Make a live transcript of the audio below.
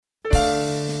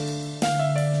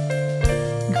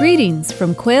Greetings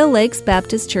from Quail Lakes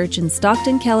Baptist Church in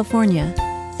Stockton, California.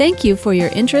 Thank you for your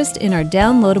interest in our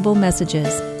downloadable messages.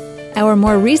 Our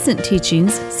more recent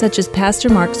teachings, such as Pastor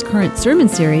Mark's current sermon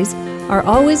series, are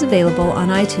always available on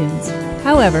iTunes.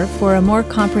 However, for a more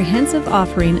comprehensive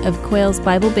offering of Quail's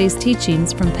Bible-based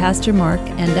teachings from Pastor Mark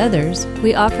and others,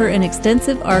 we offer an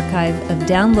extensive archive of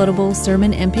downloadable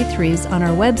sermon MP3s on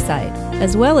our website,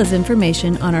 as well as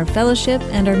information on our fellowship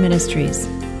and our ministries.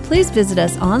 Please visit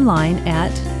us online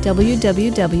at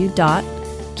www.qlbc.org.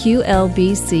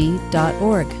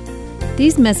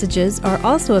 These messages are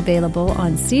also available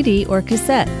on CD or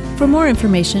cassette. For more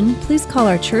information, please call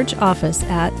our church office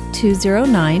at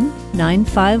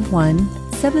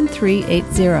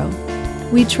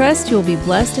 209-951-7380. We trust you will be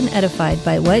blessed and edified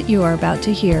by what you are about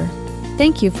to hear.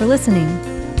 Thank you for listening.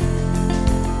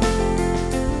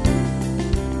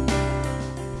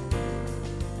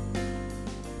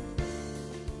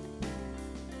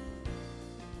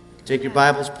 Take your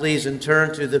Bibles, please, and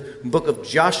turn to the book of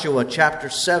Joshua, chapter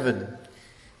 7.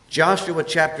 Joshua,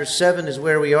 chapter 7 is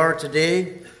where we are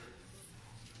today.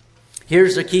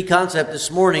 Here's the key concept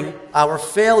this morning. Our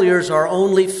failures are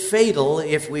only fatal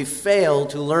if we fail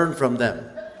to learn from them.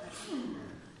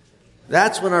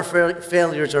 That's when our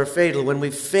failures are fatal, when we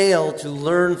fail to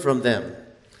learn from them.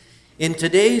 In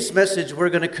today's message, we're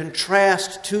going to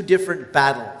contrast two different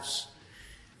battles.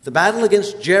 The battle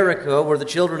against Jericho, where the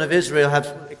children of Israel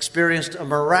have experienced a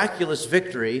miraculous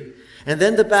victory, and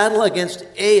then the battle against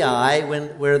Ai,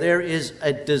 where there is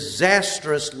a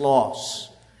disastrous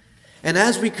loss. And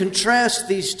as we contrast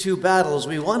these two battles,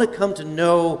 we want to come to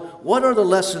know what are the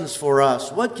lessons for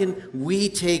us. What can we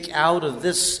take out of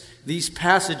these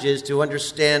passages to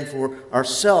understand for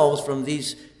ourselves from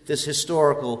this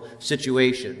historical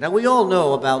situation? Now, we all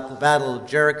know about the Battle of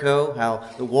Jericho, how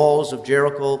the walls of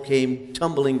Jericho came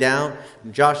tumbling down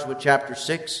in Joshua chapter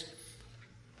 6.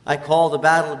 I call the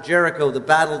Battle of Jericho the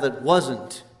battle that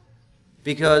wasn't,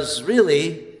 because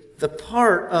really the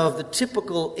part of the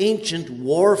typical ancient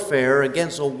warfare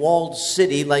against a walled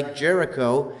city like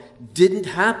Jericho didn't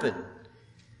happen.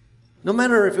 No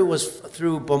matter if it was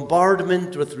through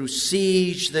bombardment or through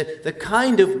siege, the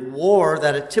kind of war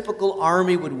that a typical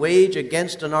army would wage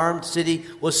against an armed city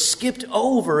was skipped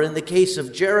over in the case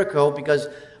of Jericho because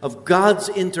of God's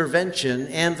intervention,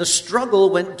 and the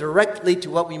struggle went directly to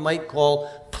what we might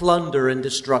call plunder and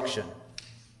destruction.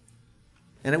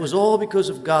 And it was all because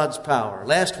of God's power.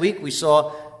 Last week we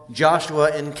saw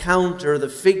Joshua encounter the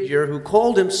figure who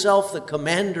called himself the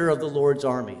commander of the Lord's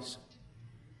armies.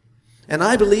 And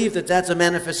I believe that that's a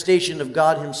manifestation of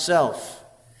God himself.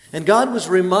 And God was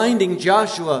reminding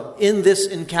Joshua in this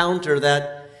encounter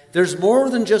that there's more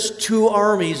than just two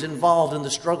armies involved in the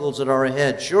struggles that are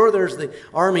ahead. Sure, there's the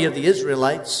army of the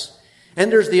Israelites, and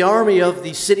there's the army of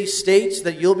the city-states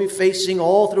that you'll be facing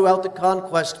all throughout the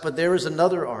conquest, but there is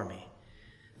another army.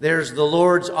 There's the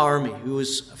Lord's army who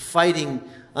is fighting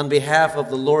on behalf of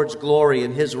the Lord's glory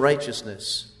and his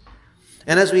righteousness.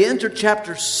 And as we enter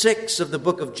chapter 6 of the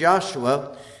book of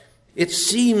Joshua, it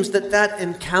seems that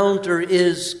encounter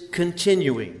is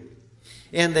continuing.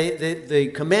 And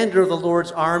the commander of the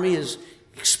Lord's army is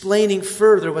explaining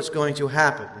further what's going to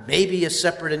happen. Maybe a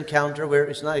separate encounter where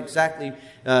it's not exactly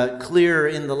clear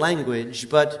in the language,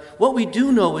 but what we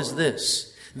do know is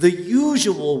this. The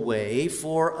usual way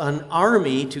for an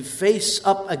army to face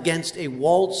up against a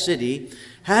walled city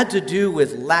had to do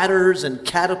with ladders and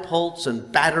catapults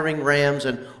and battering rams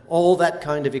and all that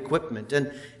kind of equipment.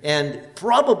 And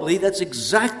probably that's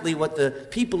exactly what the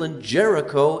people in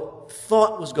Jericho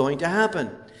thought was going to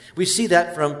happen. We see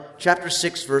that from chapter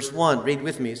 6, verse 1. Read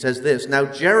with me. It says this: Now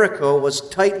Jericho was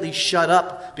tightly shut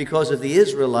up because of the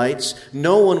Israelites.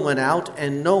 No one went out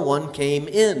and no one came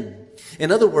in. In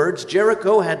other words,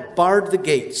 Jericho had barred the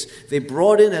gates. They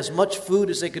brought in as much food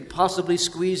as they could possibly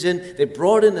squeeze in. They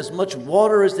brought in as much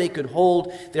water as they could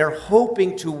hold. They're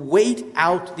hoping to wait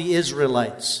out the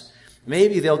Israelites.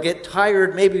 Maybe they'll get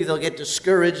tired. Maybe they'll get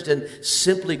discouraged and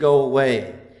simply go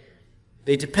away.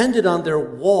 They depended on their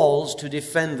walls to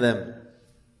defend them.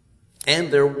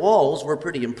 And their walls were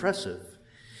pretty impressive.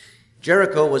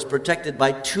 Jericho was protected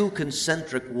by two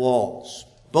concentric walls.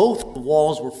 Both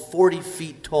walls were 40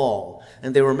 feet tall,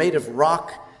 and they were made of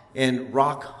rock and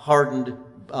rock-hardened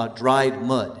dried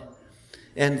mud.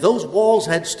 And those walls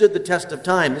had stood the test of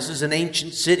time. This is an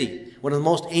ancient city, one of the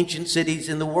most ancient cities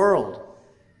in the world.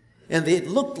 And it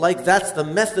looked like that's the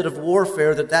method of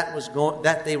warfare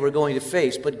that they were going to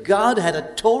face. But God had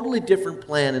a totally different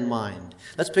plan in mind.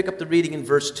 Let's pick up the reading in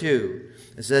verse 2.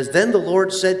 It says, Then the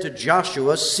Lord said to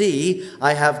Joshua, See,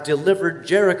 I have delivered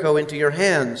Jericho into your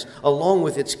hands, along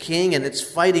with its king and its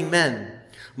fighting men.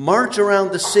 March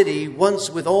around the city once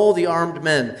with all the armed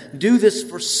men. Do this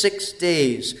for 6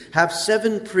 days. Have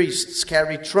 7 priests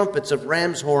carry trumpets of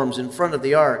ram's horns in front of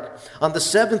the ark. On the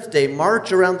 7th day,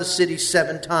 march around the city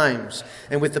 7 times,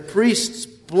 and with the priests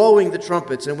blowing the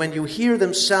trumpets. And when you hear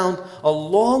them sound a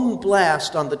long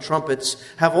blast on the trumpets,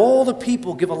 have all the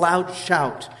people give a loud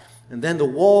shout. And then the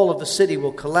wall of the city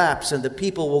will collapse, and the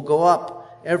people will go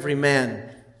up, every man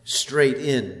straight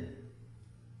in.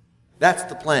 That's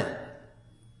the plan.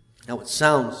 Now, it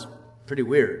sounds pretty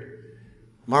weird.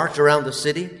 March around the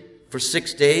city for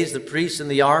 6 days. The priests and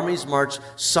the armies march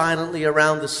silently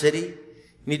around the city.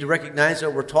 You need to recognize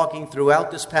that we're talking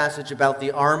throughout this passage about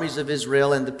the armies of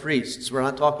Israel and the priests. We're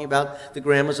not talking about the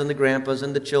grandmas and the grandpas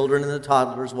and the children and the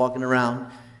toddlers walking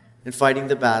around and fighting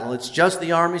the battle. It's just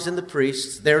the armies and the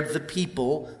priests. They're the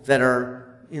people that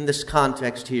are in this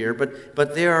context here.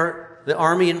 But they are the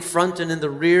army in front and in the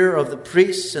rear of the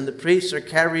priests, and the priests are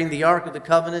carrying the Ark of the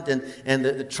Covenant and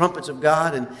the trumpets of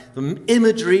God. And the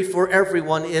imagery for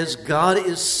everyone is God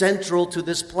is central to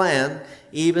this plan,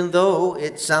 even though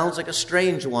it sounds like a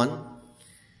strange one.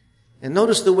 And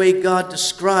notice the way God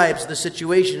describes the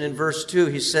situation in verse 2.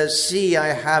 He says, "See, I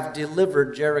have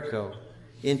delivered Jericho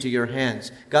into your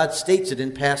hands." God states it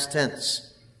in past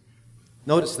tense.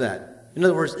 Notice that. In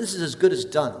other words, this is as good as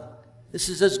done. This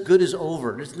is as good as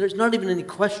over. There's not even any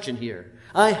question here.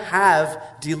 I have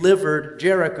delivered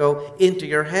Jericho into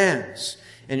your hands.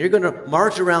 And you're going to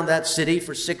march around that city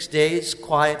for 6 days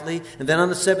quietly. And then on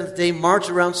the 7th day, march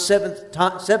around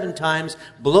 7 times,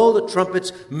 blow the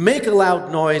trumpets, make a loud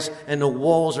noise, and the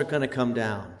walls are going to come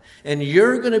down. And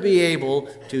you're going to be able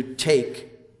to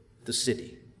take the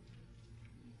city.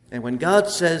 And when God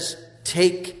says,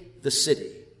 take the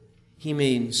city, he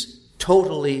means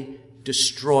totally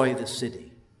destroy the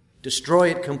city. Destroy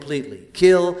it completely.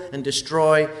 Kill and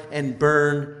destroy and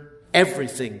burn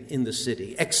everything in the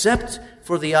city, except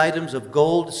for the items of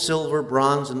gold, silver,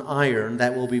 bronze, and iron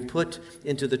that will be put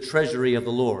into the treasury of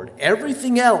the Lord.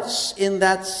 Everything else in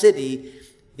that city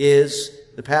is,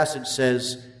 the passage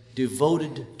says,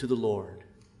 devoted to the Lord.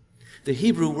 The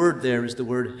Hebrew word there is the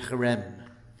word harem.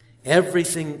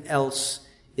 Everything else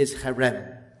is harem.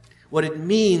 What it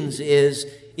means is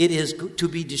it is to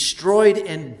be destroyed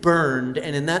and burned,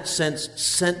 and in that sense,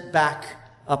 sent back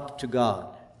up to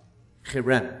God.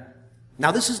 Harem.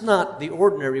 Now, this is not the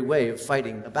ordinary way of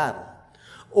fighting a battle.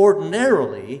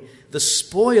 Ordinarily, the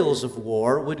spoils of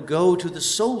war would go to the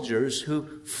soldiers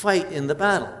who fight in the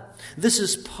battle. This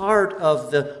is part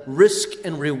of the risk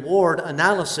and reward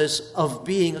analysis of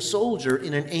being a soldier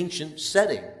in an ancient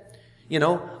setting. You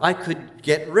know, I could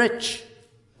get rich.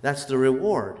 That's the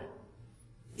reward.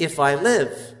 If I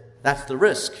live, that's the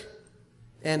risk.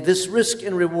 And this risk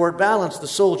and reward balance the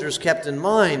soldiers kept in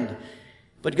mind.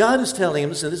 But God is telling him,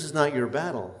 listen, this is not your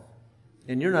battle.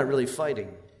 And you're not really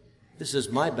fighting. This is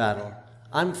my battle.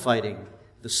 I'm fighting.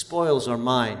 The spoils are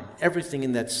mine. Everything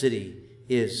in that city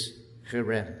is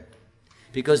harem.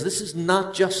 Because this is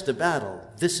not just a battle.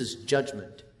 This is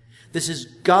judgment. This is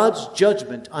God's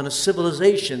judgment on a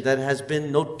civilization that has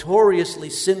been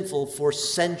notoriously sinful for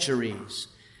centuries.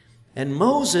 And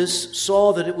Moses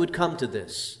saw that it would come to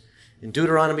this. In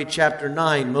Deuteronomy chapter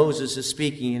 9, Moses is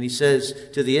speaking, and he says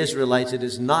to the Israelites, "It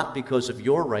is not because of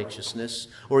your righteousness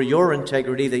or your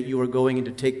integrity that you are going in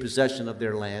to take possession of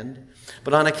their land,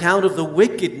 but on account of the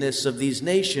wickedness of these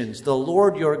nations, the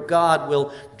Lord your God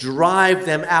will drive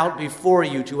them out before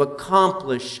you to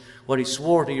accomplish what he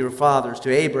swore to your fathers,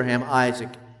 to Abraham,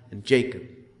 Isaac, and Jacob.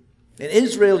 In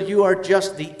Israel, you are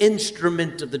just the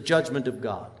instrument of the judgment of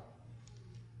God."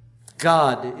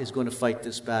 God is going to fight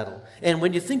this battle. And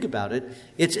when you think about it,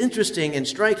 it's interesting and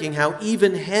striking how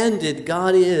even-handed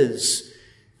God is.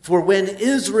 For when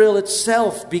Israel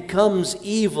itself becomes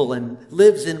evil and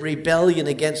lives in rebellion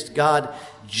against God,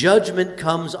 judgment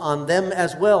comes on them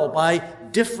as well by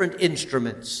different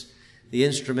instruments. The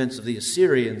instruments of the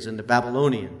Assyrians and the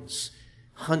Babylonians,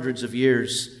 hundreds of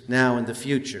years now in the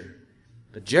future.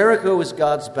 But Jericho is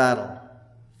God's battle.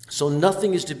 So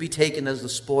nothing is to be taken as the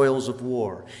spoils of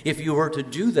war. If you were to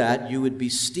do that, you would be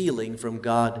stealing from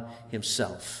God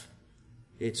himself.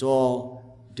 It's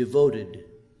all devoted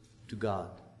to God.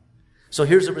 So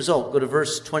here's the result. Go to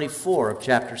verse 24 of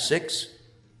chapter 6.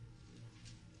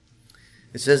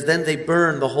 It says, "Then they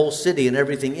burned the whole city and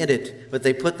everything in it, but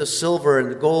they put the silver and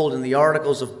the gold and the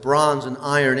articles of bronze and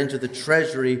iron into the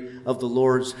treasury of the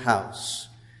Lord's house."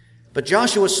 But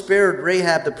Joshua spared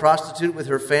Rahab the prostitute with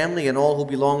her family and all who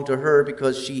belonged to her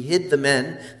because she hid the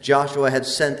men Joshua had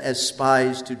sent as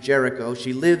spies to Jericho.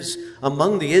 She lives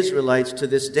among the Israelites to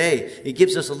this day. It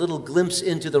gives us a little glimpse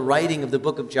into the writing of the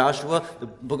book of Joshua. The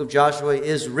book of Joshua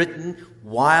is written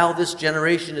while this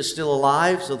generation is still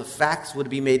alive, so the facts would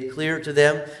be made clear to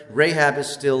them. Rahab is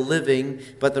still living,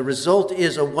 but the result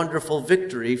is a wonderful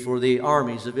victory for the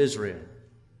armies of Israel.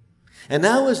 And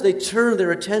now as they turn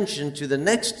their attention to the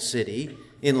next city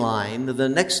in line, the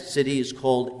next city is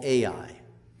called Ai.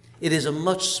 It is a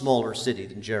much smaller city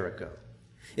than Jericho.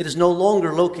 It is no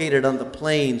longer located on the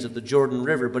plains of the Jordan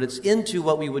River, but it's into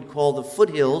what we would call the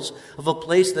foothills of a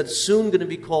place that's soon going to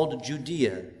be called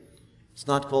Judea. It's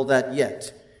not called that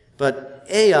yet. But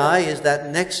Ai is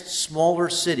that next smaller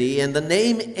city, and the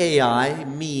name Ai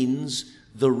means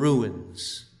the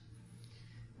ruins.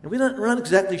 And we're not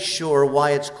exactly sure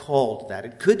why it's called that.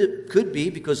 It could be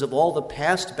because of all the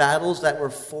past battles that were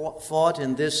fought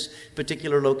in this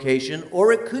particular location,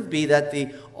 or it could be that the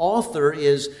author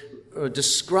is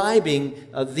describing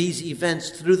these events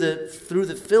through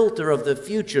the filter of the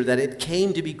future, that it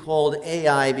came to be called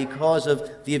Ai because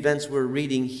of the events we're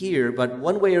reading here. But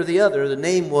one way or the other, the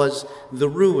name was the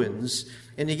ruins.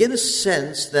 And you get a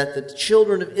sense that the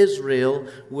children of Israel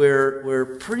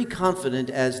were pretty confident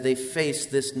as they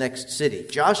faced this next city.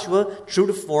 Joshua, true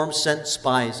to form, sent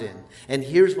spies in. And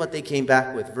here's what they came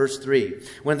back with, verse 3.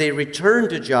 When they returned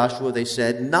to Joshua, they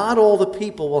said, "Not all the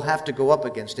people will have to go up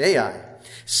against Ai.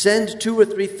 Send 2,000 or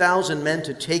 3,000 men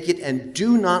to take it, and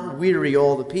do not weary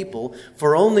all the people,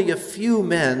 for only a few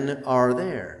men are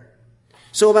there."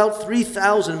 So about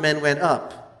 3,000 men went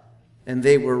up. And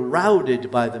they were routed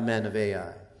by the men of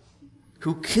Ai,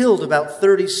 who killed about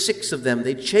 36 of them.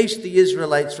 They chased the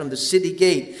Israelites from the city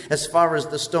gate as far as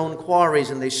the stone quarries,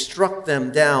 and they struck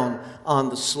them down on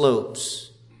the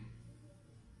slopes.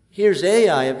 Here's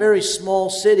Ai, a very small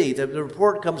city. The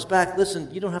report comes back, listen,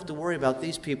 you don't have to worry about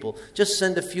these people. Just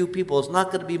send a few people. It's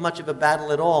not going to be much of a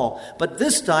battle at all. But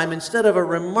this time, instead of a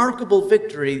remarkable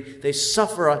victory, they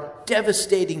suffer a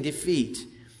devastating defeat.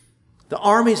 The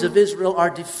armies of Israel are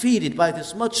defeated by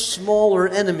this much smaller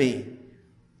enemy.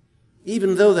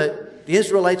 Even though the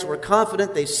Israelites were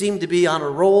confident, they seemed to be on a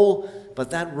roll,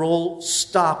 but that roll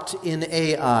stopped in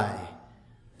Ai.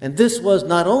 And this was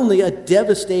not only a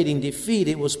devastating defeat,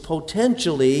 it was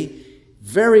potentially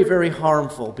very, very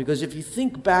harmful. Because if you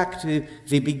think back to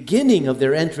the beginning of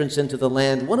their entrance into the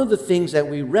land, one of the things that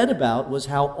we read about was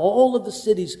how all of the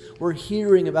cities were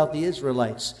hearing about the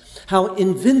Israelites, how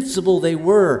invincible they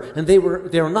were, and they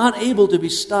were not able to be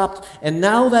stopped. And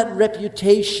now that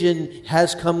reputation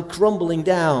has come crumbling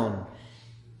down.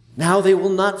 Now they will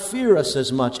not fear us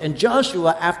as much. And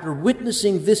Joshua, after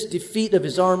witnessing this defeat of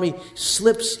his army,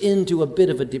 slips into a bit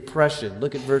of a depression.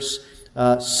 Look at verse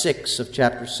 6 of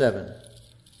chapter 7.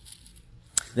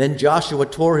 Then Joshua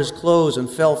tore his clothes and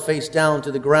fell face down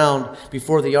to the ground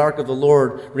before the ark of the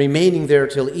Lord, remaining there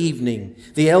till evening.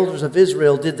 The elders of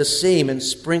Israel did the same and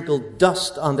sprinkled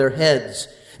dust on their heads.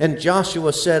 And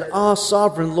Joshua said, "Ah,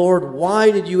 sovereign Lord, why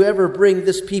did you ever bring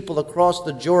this people across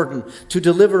the Jordan to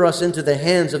deliver us into the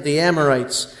hands of the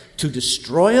Amorites, to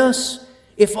destroy us?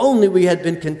 If only we had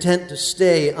been content to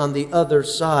stay on the other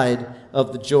side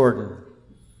of the Jordan."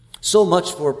 So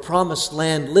much for promised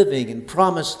land living and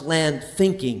promised land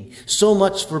thinking. So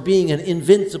much for being an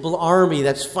invincible army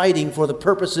that's fighting for the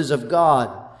purposes of God.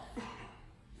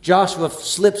 Joshua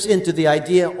slips into the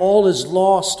idea all is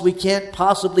lost. We can't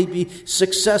possibly be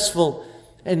successful.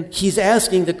 And he's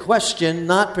asking the question,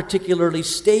 not particularly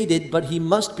stated, but he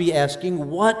must be asking,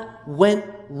 what went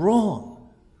wrong?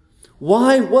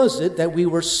 Why was it that we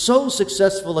were so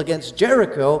successful against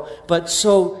Jericho, but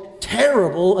so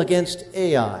terrible against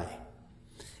Ai?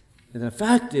 And the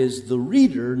fact is, the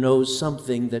reader knows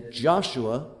something that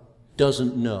Joshua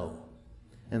doesn't know.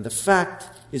 And the fact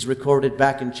is recorded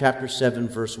back in chapter 7,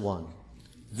 verse 1.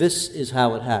 This is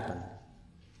how it happened.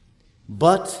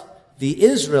 But the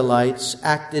Israelites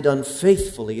acted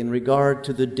unfaithfully in regard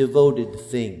to the devoted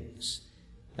things.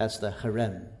 That's the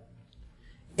harem.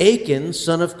 Achan,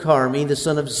 son of Carmi, the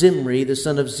son of Zimri, the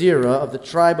son of Zerah, of the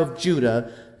tribe of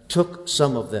Judah, took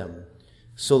some of them.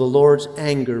 So the Lord's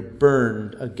anger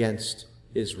burned against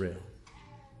Israel.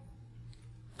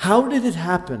 How did it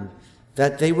happen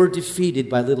that they were defeated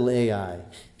by little Ai?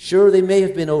 Sure, they may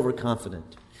have been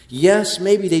overconfident. Yes,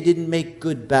 maybe they didn't make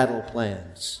good battle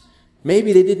plans.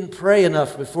 Maybe they didn't pray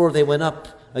enough before they went up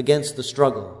against the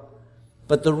struggle.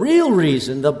 But the real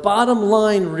reason, the bottom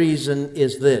line reason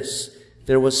is this.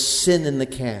 There was sin in the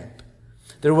camp.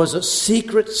 There was a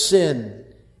secret sin.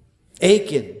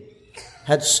 Achan,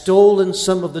 had stolen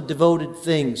some of the devoted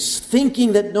things,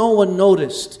 thinking that no one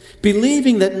noticed,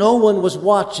 believing that no one was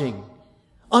watching,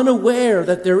 unaware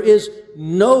that there is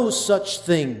no such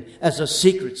thing as a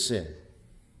secret sin.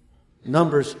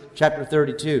 Numbers chapter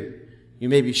 32, you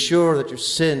may be sure that your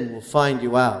sin will find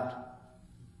you out.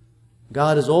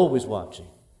 God is always watching.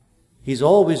 He's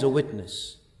always a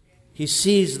witness. He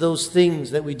sees those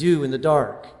things that we do in the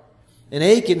dark. And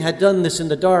Achan had done this in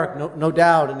the dark, no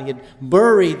doubt, and he had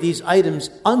buried these items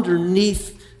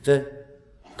underneath the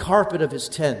carpet of his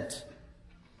tent,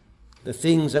 the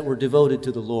things that were devoted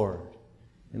to the Lord.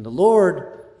 And the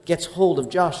Lord gets hold of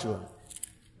Joshua.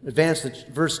 Advance to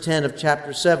verse 10 of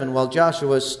chapter 7. While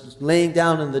Joshua is laying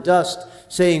down in the dust,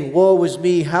 saying, "Woe is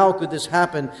me, how could this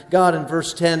happen?" God in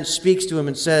verse 10 speaks to him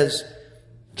and says,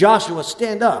 "Joshua,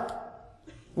 stand up.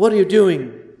 What are you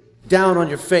doing down on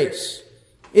your face?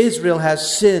 Israel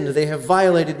has sinned. They have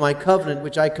violated my covenant,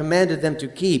 which I commanded them to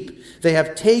keep. They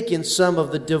have taken some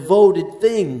of the devoted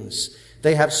things.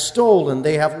 They have stolen.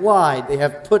 They have lied. They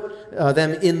have put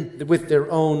them in with their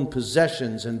own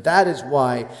possessions. And that is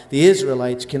why the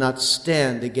Israelites cannot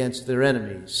stand against their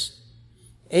enemies."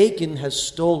 Achan has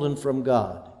stolen from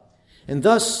God. And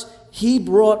thus he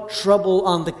brought trouble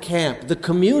on the camp. The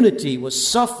community was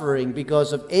suffering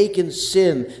because of Achan's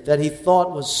sin that he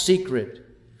thought was secret.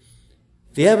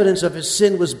 The evidence of his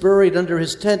sin was buried under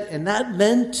his tent, and that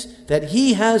meant that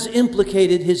he has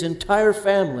implicated his entire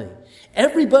family.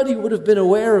 Everybody would have been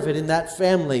aware of it in that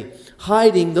family,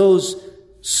 hiding those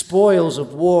spoils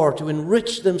of war to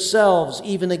enrich themselves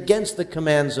even against the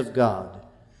commands of God.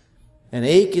 And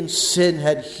Achan's sin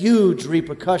had huge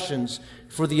repercussions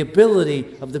for the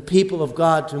ability of the people of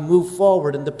God to move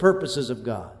forward in the purposes of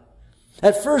God.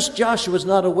 At first, Joshua was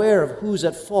not aware of who's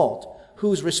at fault,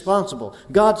 who's responsible.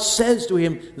 God says to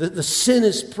him that the sin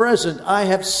is present, I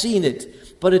have seen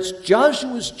it. But it's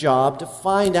Joshua's job to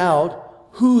find out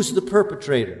who's the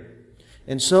perpetrator.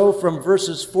 And so from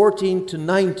verses 14 to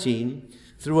 19,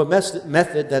 through a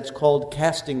method that's called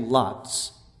casting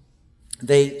lots,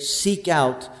 they seek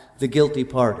out the guilty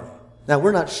party. Now,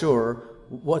 we're not sure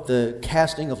what the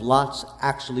casting of lots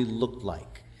actually looked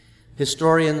like.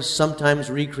 Historians sometimes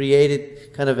recreate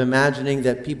it, kind of imagining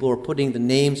that people are putting the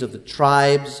names of the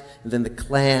tribes, and then the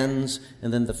clans,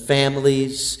 and then the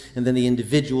families, and then the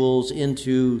individuals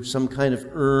into some kind of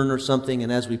urn or something,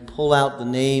 and as we pull out the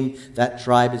name, that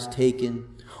tribe is taken.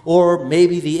 Or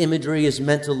maybe the imagery is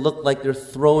meant to look like they're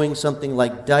throwing something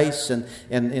like dice, and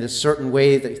in a certain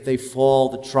way that they fall,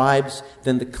 the tribes,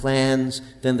 then the clans,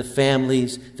 then the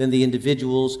families, then the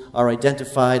individuals are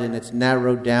identified and it's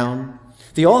narrowed down.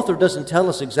 The author doesn't tell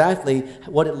us exactly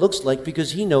what it looks like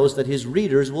because he knows that his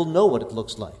readers will know what it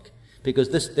looks like, because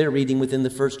they're reading within the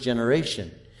first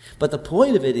generation. But the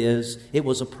point of it is, it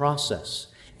was a process,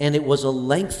 and it was a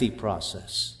lengthy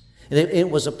process. And it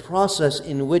was a process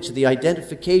in which the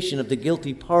identification of the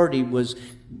guilty party was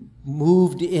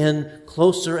moved in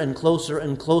closer and closer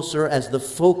and closer as the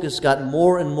focus got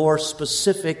more and more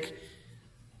specific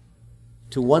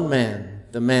to one man,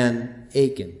 the man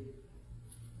Achan.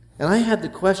 And I had the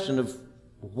question of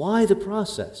why the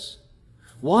process?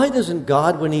 Why doesn't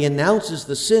God, when he announces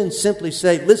the sin, simply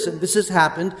say, listen, this has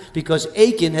happened because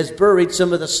Achan has buried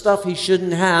some of the stuff he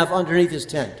shouldn't have underneath his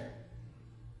tent?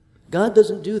 God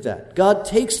doesn't do that. God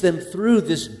takes them through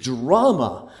this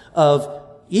drama of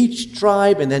each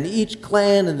tribe and then each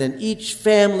clan and then each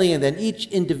family and then each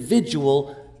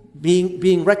individual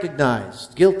being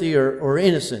recognized, guilty or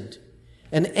innocent.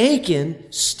 And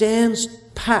Achan stands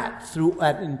pat through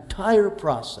that entire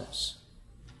process.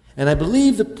 And I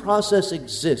believe the process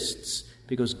exists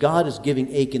because God is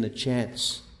giving Achan a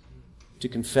chance to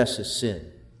confess his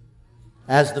sin.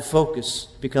 As the focus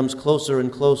becomes closer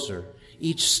and closer,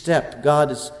 each step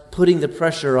God is putting the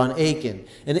pressure on Achan.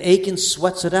 And Achan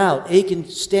sweats it out. Achan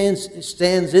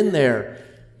stands in there.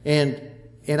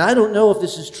 And I don't know if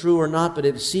this is true or not, but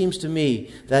it seems to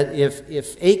me that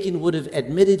if Achan would have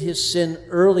admitted his sin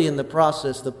early in the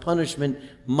process, the punishment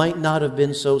might not have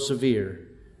been so severe.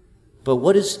 But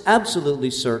what is absolutely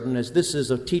certain is this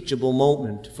is a teachable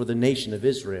moment for the nation of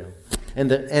Israel. And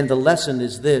the lesson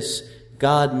is this: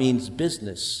 God means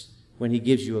business when he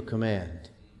gives you a command.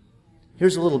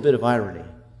 Here's a little bit of irony.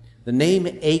 The name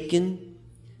Achan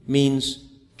means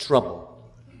trouble.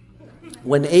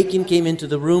 When Achan came into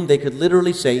the room, they could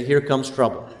literally say, here comes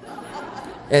trouble.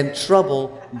 And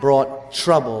trouble brought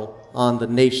trouble on the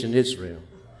nation Israel.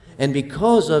 And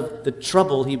because of the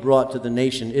trouble he brought to the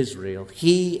nation Israel,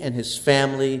 he and his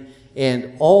family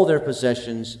and all their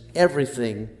possessions,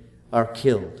 everything, are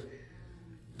killed.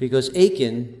 Because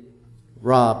Achan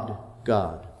robbed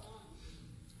God.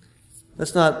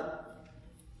 Let's not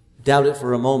doubt it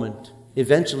for a moment.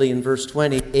 Eventually, in verse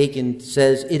 20, Achan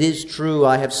says, "It is true,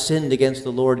 I have sinned against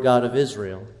the Lord God of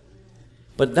Israel."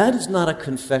 But that is not a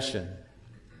confession.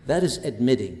 That is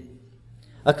admitting.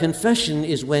 A confession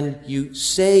is when you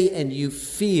say and you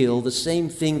feel the same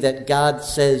thing that God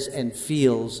says and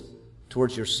feels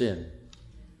towards your sin.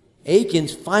 Achan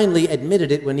finally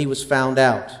admitted it when he was found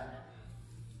out.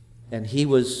 And he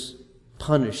was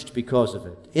punished because of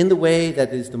it. In the way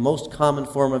that is the most common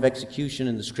form of execution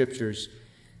in the Scriptures,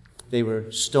 they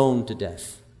were stoned to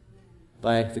death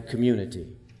by the community.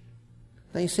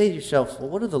 Now you say to yourself, well,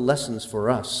 what are the lessons for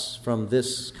us from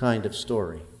this kind of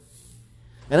story?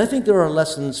 And I think there are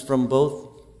lessons from both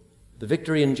the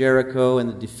victory in Jericho and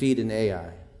the defeat in Ai.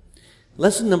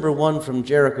 Lesson number one from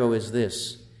Jericho is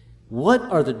this: what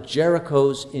are the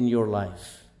Jerichos in your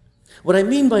life? What I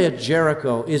mean by a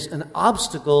Jericho is an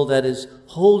obstacle that is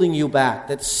holding you back,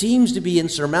 that seems to be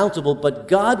insurmountable, but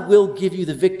God will give you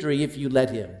the victory if you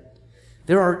let Him.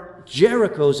 There are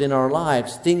Jerichos in our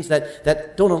lives, things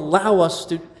that don't allow us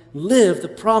to live the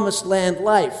promised land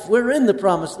life. We're in the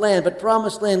promised land, but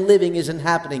promised land living isn't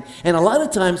happening. And a lot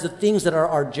of times the things that are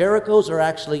our Jerichos are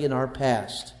actually in our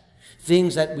past.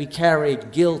 Things that we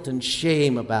carried guilt and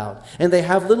shame about. And they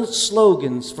have little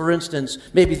slogans. For instance,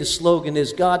 maybe the slogan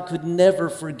is, "God could never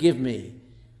forgive me."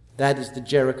 That is the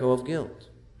Jericho of guilt.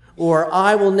 Or,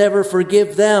 "I will never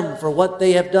forgive them for what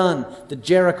they have done." The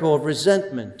Jericho of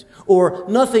resentment. Or,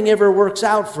 "Nothing ever works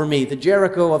out for me." The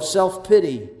Jericho of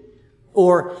self-pity.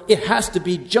 Or, "It has to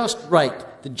be just right."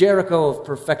 The Jericho of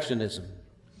perfectionism.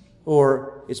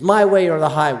 Or, "It's my way or the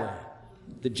highway."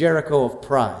 The Jericho of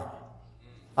pride.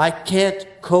 "I can't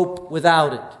cope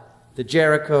without it." The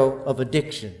Jericho of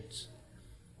addictions.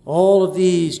 All of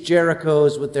these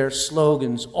Jerichos with their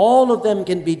slogans, all of them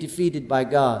can be defeated by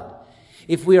God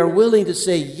if we are willing to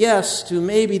say yes to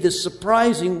maybe the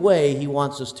surprising way He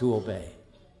wants us to obey.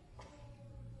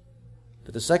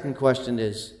 But the second question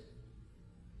is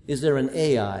there an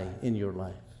Ai in your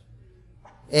life?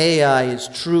 Ai is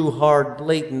true, hard,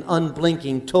 blatant,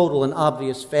 unblinking, total, and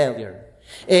obvious failure.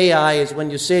 Ai is when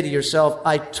you say to yourself,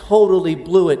 "I totally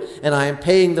blew it, and I am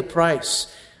paying the price.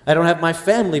 I don't have my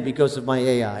family because of my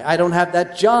Ai. I don't have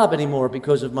that job anymore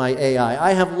because of my Ai.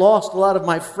 I have lost a lot of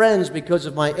my friends because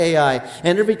of my Ai.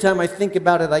 And every time I think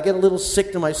about it, I get a little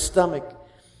sick to my stomach.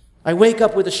 I wake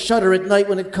up with a shudder at night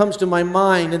when it comes to my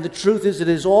mind, and the truth is it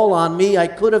is all on me. I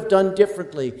could have done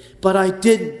differently, but I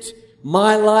didn't.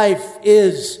 My life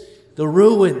is the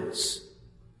ruins."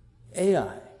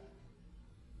 Ai.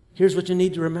 Here's what you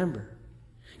need to remember.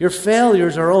 Your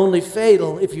failures are only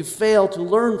fatal if you fail to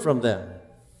learn from them.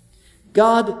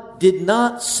 God did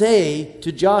not say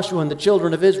to Joshua and the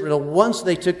children of Israel, once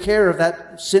they took care of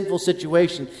that sinful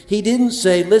situation, He didn't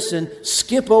say, "Listen,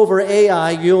 skip over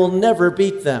Ai, you'll never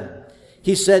beat them."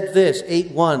 He said this,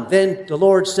 8:1, "Then the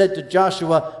Lord said to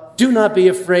Joshua, do not be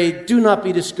afraid, do not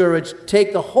be discouraged.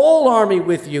 Take the whole army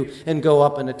with you and go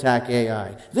up and attack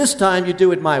Ai. This time you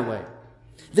do it my way.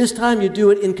 This time you do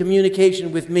it in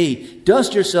communication with me.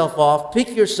 Dust yourself off,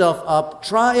 pick yourself up,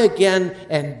 try again,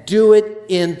 and do it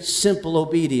in simple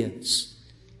obedience."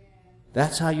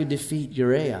 That's how you defeat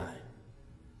your Ai.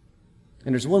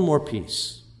 And there's one more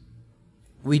piece.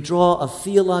 We draw a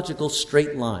theological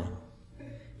straight line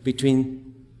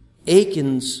between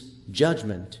Achan's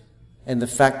judgment and the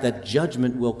fact that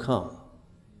judgment will come.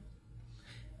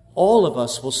 All of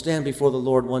us will stand before the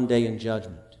Lord one day in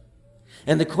judgment.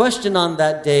 And the question on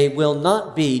that day will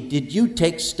not be, did you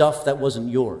take stuff that wasn't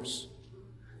yours?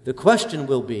 The question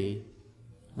will be,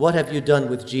 what have you done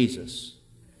with Jesus?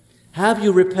 Have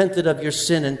you repented of your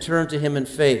sin and turned to Him in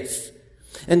faith?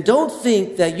 And don't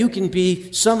think that you can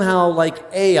be somehow like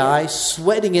Ai,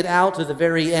 sweating it out to the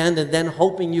very end and then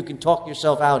hoping you can talk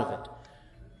yourself out of it.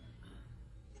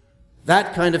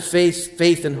 That kind of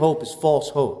faith and hope is false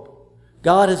hope.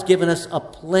 God has given us a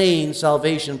plain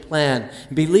salvation plan.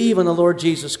 Believe in the Lord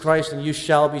Jesus Christ and you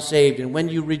shall be saved. And when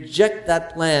you reject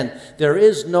that plan, there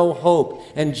is no hope.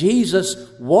 And Jesus,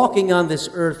 walking on this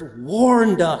earth,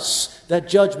 warned us that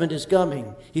judgment is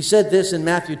coming. He said this in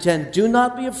Matthew 10, "Do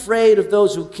not be afraid of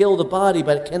those who kill the body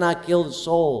but cannot kill the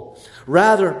soul.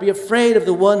 Rather, be afraid of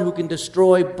the one who can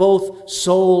destroy both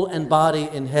soul and body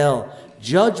in hell."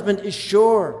 Judgment is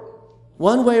sure.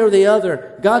 One way or the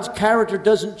other, God's character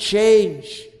doesn't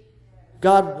change.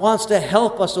 God wants to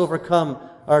help us overcome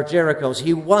our Jerichos.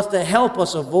 He wants to help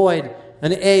us avoid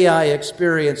an Ai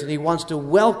experience, and He wants to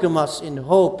welcome us in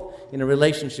hope in a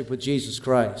relationship with Jesus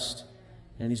Christ.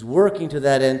 And He's working to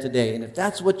that end today. And if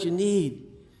that's what you need,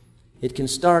 it can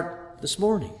start this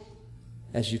morning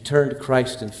as you turn to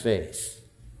Christ in faith.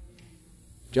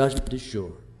 Judgment is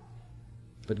sure,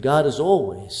 But God is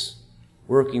always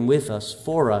working with us,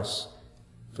 for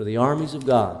the armies of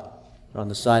God are on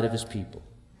the side of His people.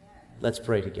 Let's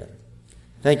pray together.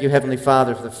 Thank you, Heavenly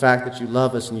Father, for the fact that you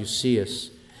love us and you see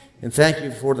us. And thank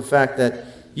you for the fact that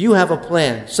you have a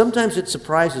plan. Sometimes it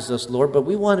surprises us, Lord, but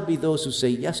we want to be those who say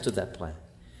yes to that plan,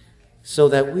 so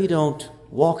that we don't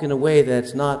walk in a way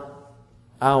that's not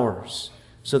ours,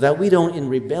 so that we don't in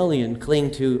rebellion cling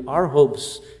to our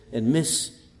hopes and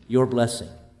miss your blessing.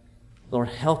 Lord,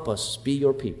 help us be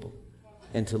your people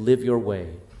and to live your way,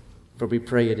 for we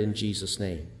pray it in Jesus'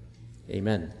 name.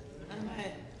 Amen.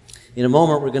 Amen. In a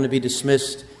moment, we're going to be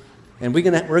dismissed, and we're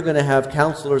going to have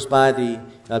counselors by the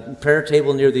prayer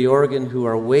table near the organ who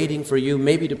are waiting for you,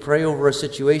 maybe to pray over a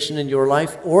situation in your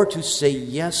life or to say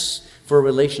yes for a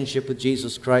relationship with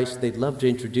Jesus Christ. They'd love to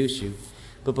introduce you.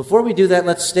 But before we do that,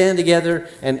 let's stand together,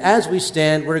 and as we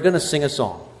stand, we're going to sing a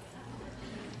song.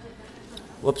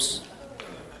 Whoops.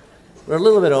 We're a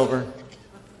little bit over.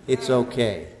 It's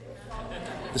okay.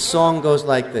 The song goes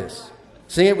like this.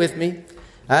 Sing it with me.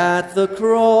 At the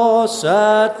cross,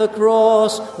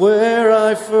 where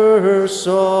I first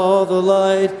saw the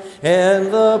light, and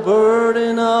the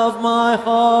burden of my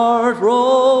heart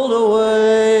rolled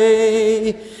away.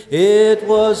 It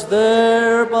was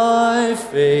there by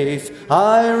faith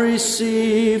I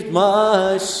received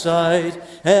my sight,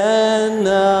 and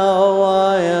now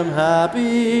I am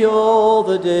happy all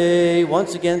the day.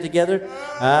 Once again together.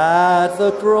 At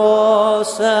the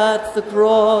cross,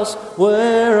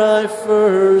 where I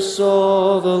first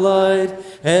saw the light,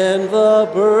 and the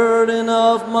burden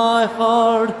of my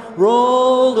heart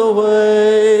rolled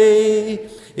away.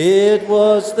 It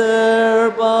was there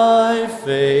by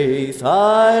faith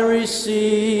I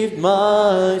received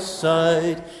my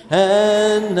sight,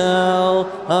 and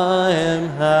now I am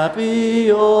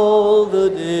happy all the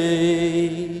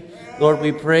day. Lord,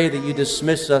 we pray that you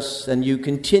dismiss us and you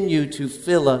continue to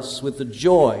fill us with the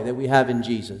joy that we have in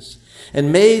Jesus.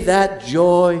 And may that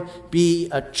joy be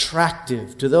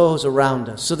attractive to those around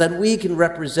us so that we can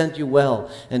represent you well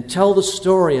and tell the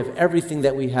story of everything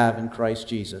that we have in Christ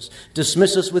Jesus.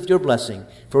 Dismiss us with your blessing,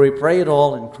 for we pray it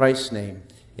all in Christ's name.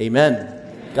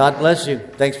 Amen. God bless you.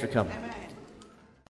 Thanks for coming.